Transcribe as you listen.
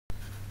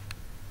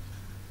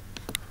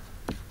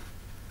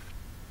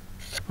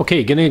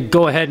Okay, gonna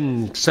go ahead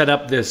and set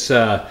up this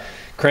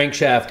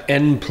crankshaft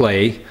end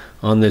play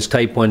on this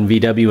Type 1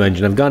 VW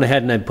engine. I've gone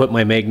ahead and I've put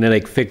my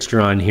magnetic fixture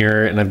on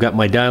here, and I've got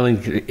my dial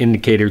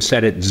indicator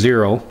set at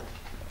 0. I'm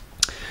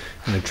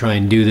gonna try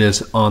and do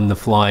this on the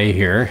fly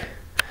here.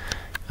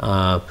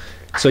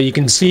 So you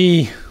can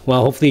see,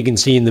 well, hopefully you can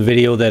see in the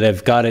video that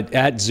I've got it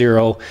at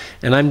 0,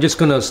 and I'm just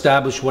going to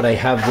establish what I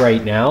have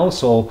right now.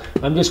 So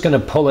I'm just going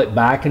to pull it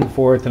back and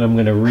forth, and I'm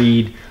going to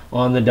read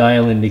on the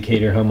dial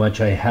indicator how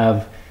much I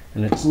have,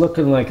 and it's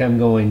looking like I'm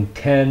going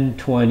 10,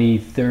 20,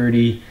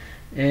 30,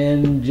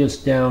 and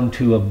just down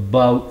to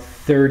about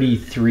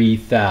 33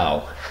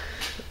 thou.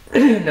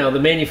 Now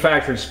the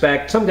manufacturer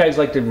spec, some guys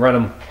like to run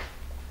them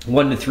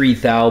 1 to 3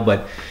 thou,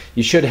 but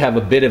you should have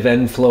a bit of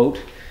end float.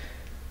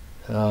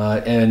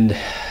 And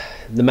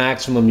the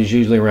maximum is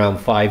usually around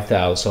 5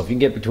 thou. So if you can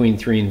get between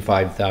 3 and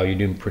 5 thou, you're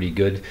doing pretty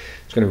good.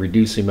 It's going to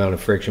reduce the amount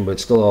of friction, but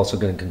it's still also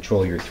going to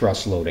control your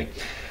thrust loading.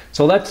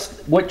 So that's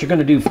what you're going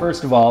to do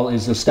first of all,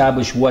 is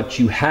establish what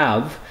you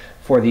have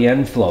for the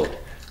end float.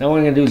 Now what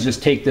I'm going to do is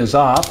just take this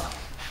off,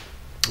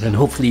 and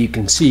hopefully you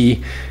can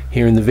see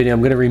here in the video, I'm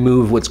going to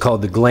remove what's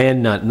called the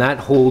gland nut, and that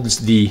holds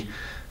the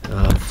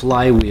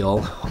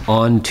flywheel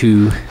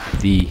onto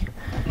the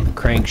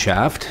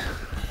crankshaft.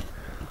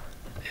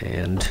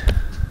 And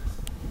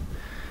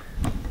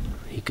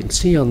you can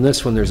see on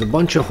this one there's a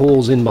bunch of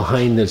holes in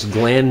behind this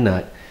gland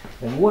nut,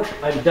 and what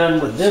I've done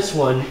with this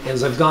one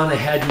is I've gone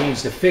ahead and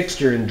used a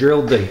fixture and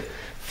drilled the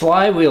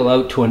flywheel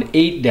out to an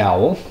 8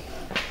 dowel,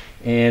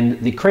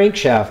 and the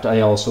crankshaft I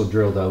also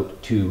drilled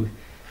out to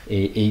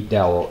a 8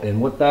 dowel,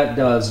 and what that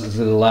does is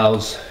it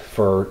allows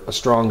for a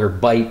stronger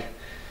bite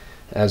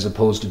as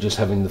opposed to just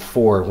having the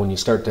 4. When you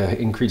start to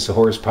increase the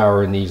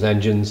horsepower in these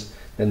engines,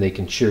 then they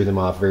can shear them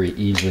off very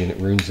easily, and it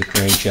ruins the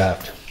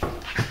crankshaft.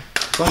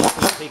 So I'm just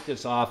going to take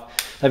this off.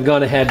 I've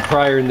gone ahead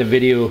prior in the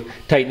video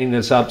tightening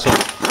this up, so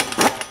that's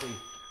exactly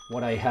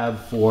what I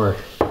have for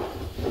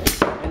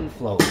end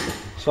float.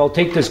 So I'll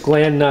take this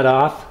gland nut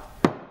off,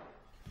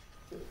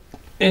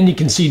 and you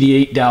can see the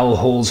 8 dowel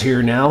holes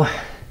here now,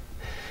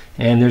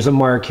 and there's a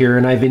mark here,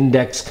 and I've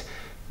indexed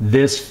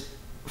this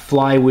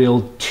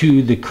flywheel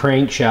to the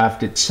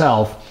crankshaft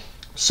itself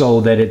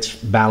so that it's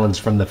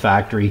balanced from the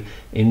factory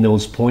in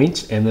those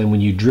points. And then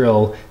when you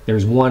drill,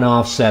 there's one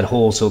offset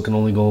hole, so it can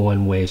only go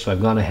one way. So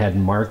I've gone ahead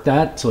and marked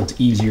that so it's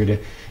easier to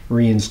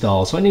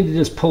reinstall. So I need to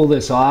just pull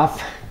this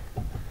off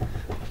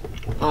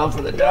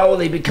of the dowel.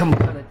 They become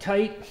kind of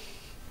tight,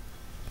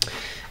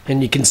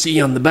 and you can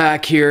see on the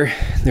back here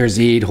there's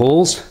the 8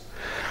 holes,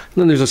 and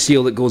then there's a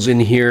seal that goes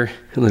in here,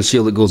 and a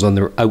seal that goes on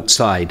the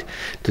outside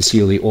to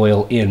seal the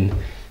oil in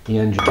the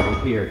engine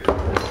right here.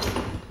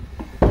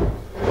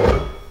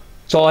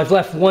 So I've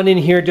left one in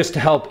here just to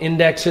help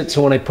index it,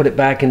 so when I put it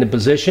back into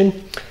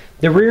position.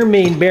 The rear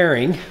main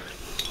bearing,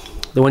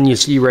 the one you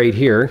see right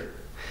here,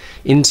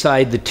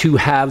 inside the 2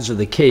 halves of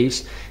the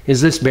case, is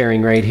this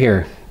bearing right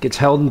here. It gets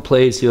held in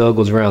place, the oil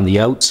goes around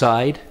the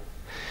outside,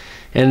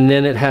 and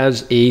then it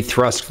has a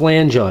thrust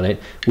flange on it,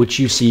 which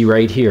you see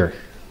right here.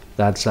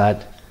 That's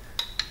that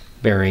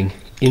bearing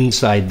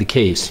inside the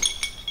case.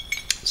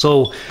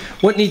 So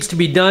what needs to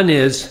be done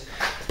is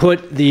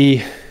put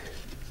the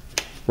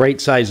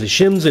right size of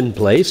shims in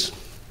place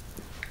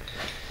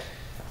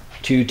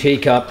to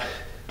take up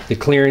the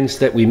clearance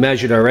that we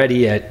measured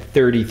already at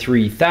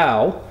 33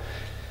 thou,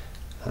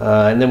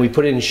 and then we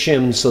put in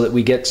shims so that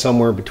we get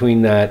somewhere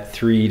between that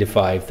 3 to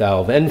 5 thou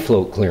of end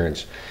float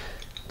clearance.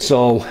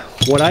 So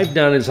what I've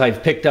done is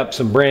I've picked up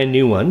some brand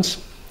new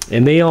ones,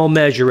 and they all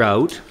measure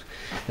out,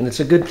 and it's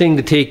a good thing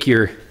to take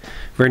your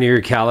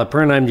vernier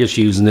caliper, and I'm just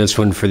using this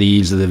one for the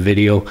ease of the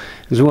video,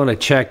 because we want to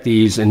check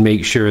these and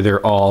make sure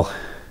they're all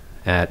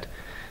at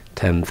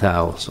 10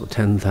 thou. So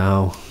 10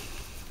 thou.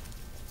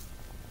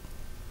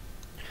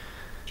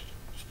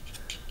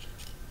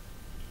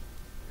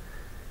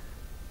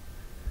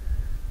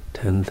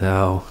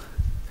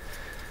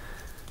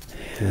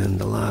 And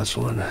the last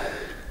one.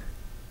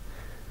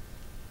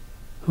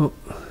 Oh,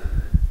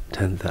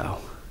 10 thou.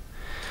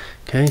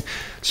 Okay,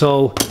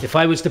 so if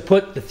I was to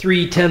put the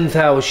 3 10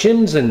 thou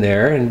shims in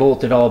there and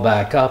bolt it all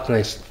back up, and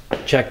I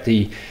check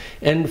the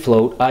end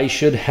float, I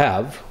should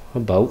have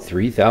about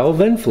 3 thou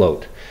of end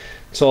float.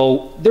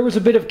 So there was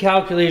a bit of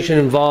calculation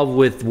involved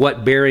with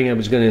what bearing I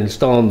was going to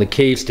install in the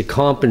case to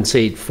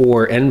compensate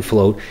for end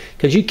float,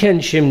 because you can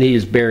shim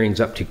these bearings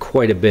up to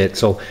quite a bit.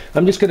 So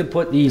I'm just going to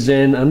put these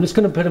in. I'm just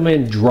going to put them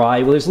in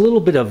dry. Well, there's a little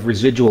bit of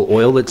residual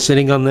oil that's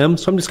sitting on them,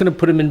 so I'm just going to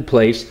put them in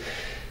place.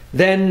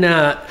 Then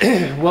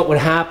what would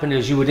happen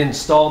is you would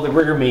install the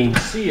rear main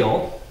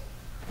seal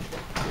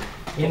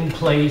in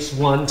place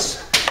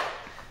once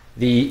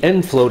the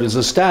end float is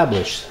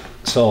established.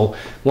 So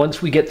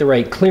once we get the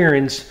right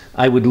clearance,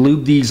 I would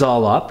lube these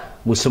all up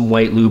with some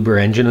white lube or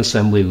engine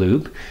assembly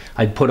lube.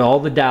 I'd put all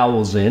the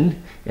dowels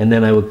in, and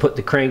then I would put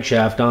the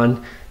crankshaft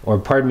on, or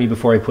pardon me,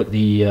 before I put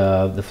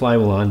the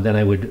flywheel on, then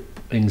I would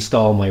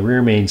install my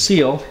rear main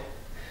seal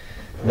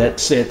that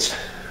sits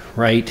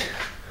right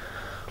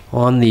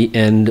on the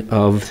end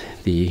of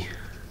the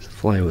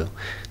flywheel.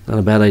 Not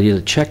a bad idea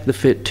to check the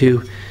fit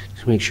too,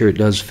 Just make sure it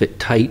does fit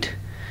tight,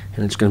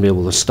 and it's going to be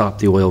able to stop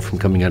the oil from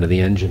coming out of the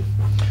engine.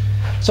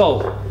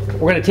 So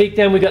we're going to take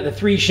them, we got the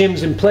 3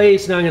 shims in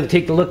place. Now I'm going to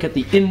take a look at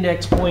the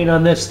index point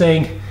on this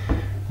thing,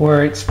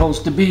 where it's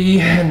supposed to be,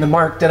 and the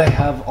mark that I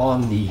have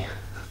on the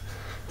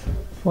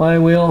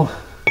flywheel.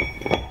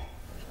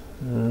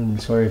 I'm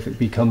sorry if it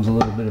becomes a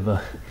little bit of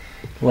a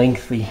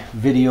lengthy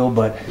video,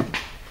 but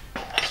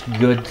it's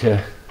good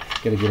to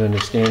get a good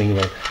understanding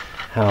of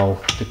how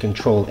to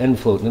control end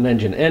float in an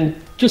engine.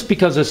 And just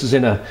because this is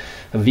in a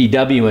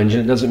VW engine,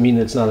 it doesn't mean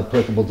that it's not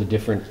applicable to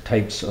different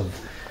types of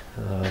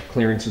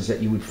clearances that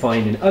you would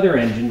find in other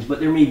engines, but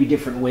there may be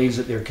different ways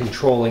that they're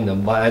controlling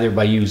them, either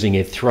by using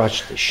a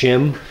thrust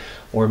shim,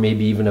 or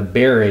maybe even a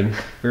bearing,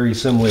 very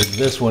similar to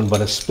this one,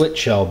 but a split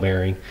shell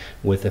bearing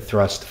with a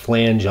thrust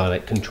flange on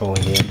it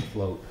controlling the end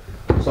float.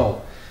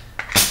 So,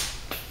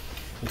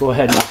 go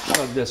ahead and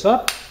plug this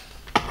up.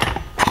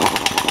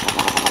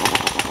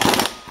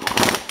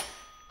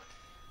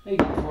 I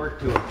get torque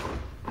to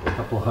a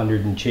couple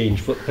hundred and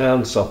change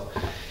foot-pounds, so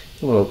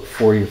about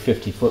 40 or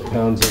 50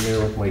 foot-pounds in there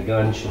with my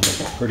gun should be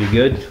pretty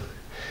good.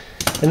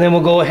 And then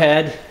we'll go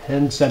ahead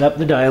and set up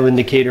the dial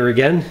indicator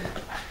again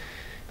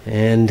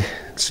and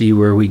see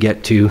where we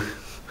get to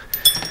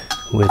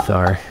with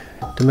our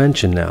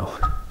dimension now.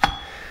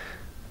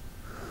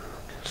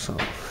 So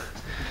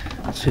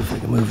let's see if I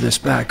can move this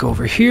back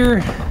over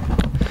here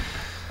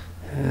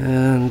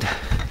and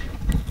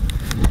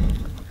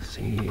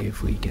see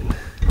if we can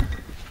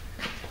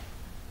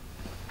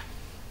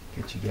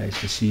get you guys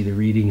to see the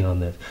reading on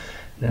this.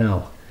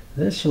 Now,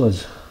 this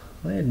was,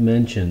 I had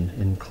mentioned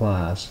in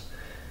class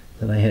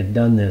that I had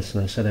done this,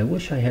 and I said I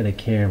wish I had a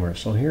camera.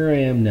 So here I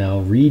am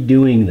now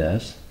redoing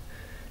this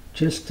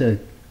just to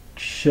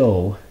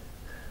show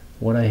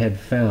what I had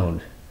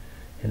found.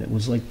 And it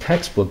was like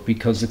textbook,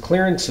 because the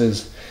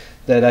clearances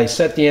that I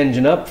set the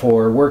engine up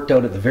for worked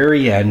out at the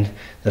very end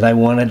that I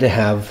wanted to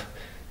have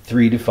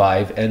 3 to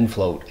 5 end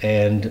float,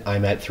 and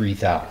I'm at 3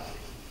 thou.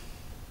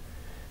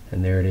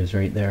 And there it is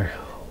right there.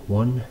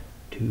 1,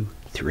 2,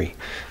 3.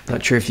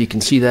 Not sure if you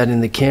can see that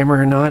in the camera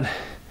or not,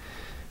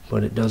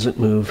 but it doesn't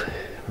move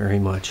very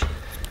much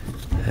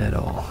at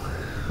all.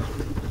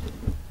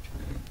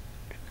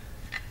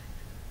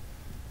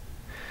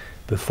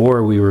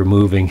 Before we were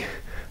moving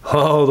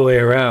all the way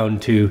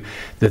around to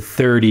the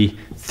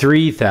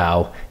 33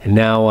 thou, and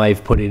now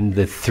I've put in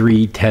the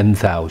 310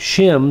 thou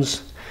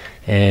shims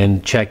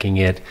and checking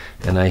it,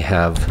 and I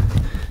have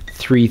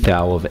 3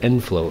 thou of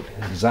end float,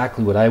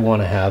 exactly what I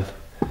want to have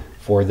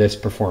for this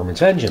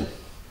performance engine.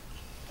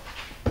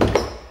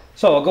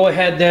 So I'll go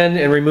ahead then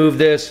and remove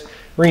this,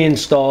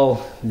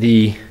 reinstall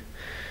the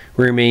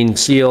rear main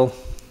seal,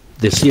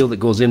 the seal that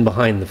goes in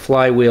behind the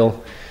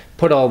flywheel,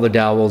 put all the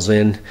dowels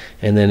in,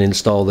 and then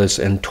install this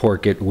and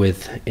torque it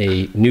with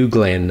a new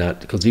gland nut,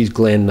 because these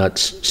gland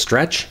nuts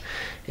stretch.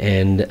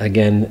 And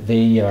again,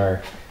 they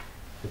are,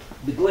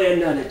 the gland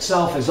nut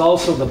itself is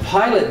also the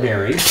pilot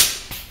bearing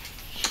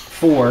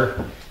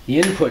for the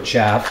input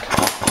shaft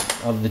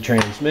of the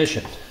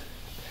transmission.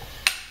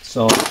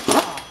 So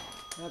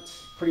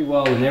that's pretty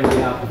well in every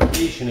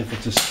application if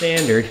it's a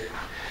standard.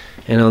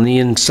 And on the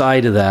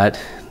inside of that,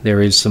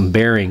 there is some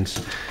bearings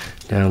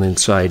down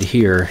inside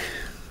here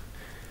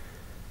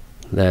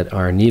that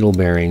are needle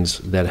bearings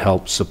that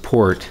help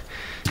support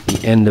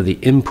the end of the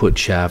input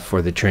shaft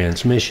for the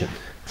transmission.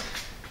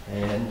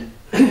 And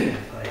I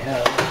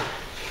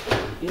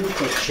have the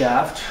input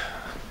shaft,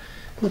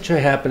 which I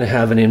happen to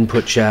have an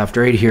input shaft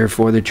right here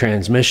for the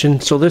transmission.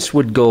 So this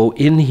would go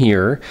in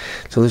here.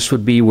 So this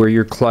would be where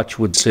your clutch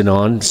would sit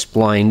on,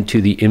 splined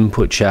to the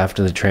input shaft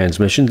of the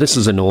transmission. This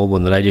is an old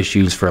one that I just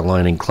use for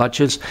aligning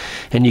clutches.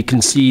 And you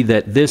can see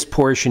that this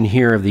portion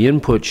here of the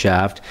input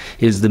shaft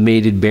is the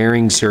mated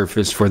bearing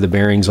surface for the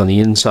bearings on the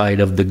inside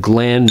of the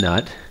gland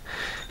nut.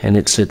 And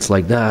it sits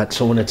like that.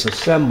 So when it's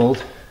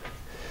assembled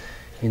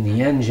in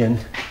the engine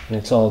and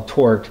it's all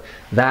torqued,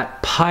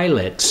 that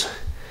pilots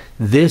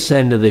this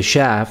end of the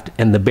shaft,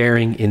 and the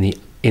bearing in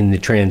the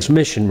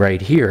transmission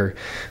right here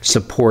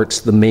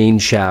supports the main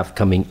shaft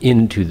coming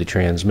into the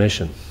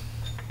transmission.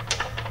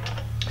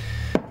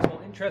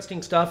 So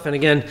interesting stuff. And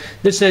again,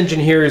 this engine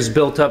here is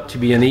built up to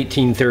be an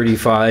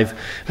 1835.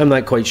 I'm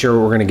not quite sure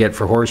what we're going to get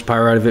for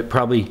horsepower out of it.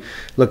 Probably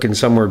looking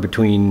somewhere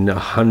between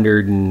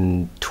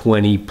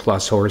 120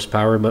 plus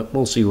horsepower, but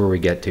we'll see where we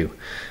get to.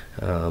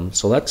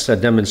 So that's a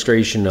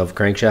demonstration of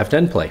crankshaft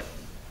end play.